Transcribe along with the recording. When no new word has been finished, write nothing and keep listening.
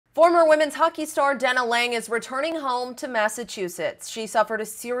Former women's hockey star Denna Laing is returning home to Massachusetts. She suffered a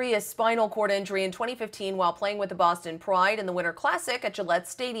serious spinal cord injury in 2015 while playing with the Boston Pride in the Winter Classic at Gillette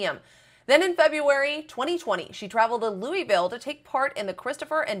Stadium. Then in February 2020, she traveled to Louisville to take part in the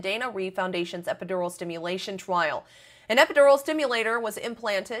Christopher and Dana Reeve Foundation's epidural stimulation trial. An epidural stimulator was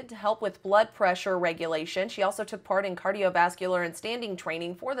implanted to help with blood pressure regulation. She also took part in cardiovascular and standing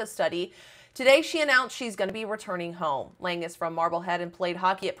training for the study. Today, she announced she's going to be returning home. Laing is from Marblehead and played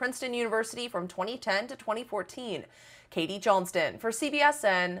hockey at Princeton University from 2010 to 2014. Katie Johnston for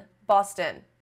CBSN, Boston.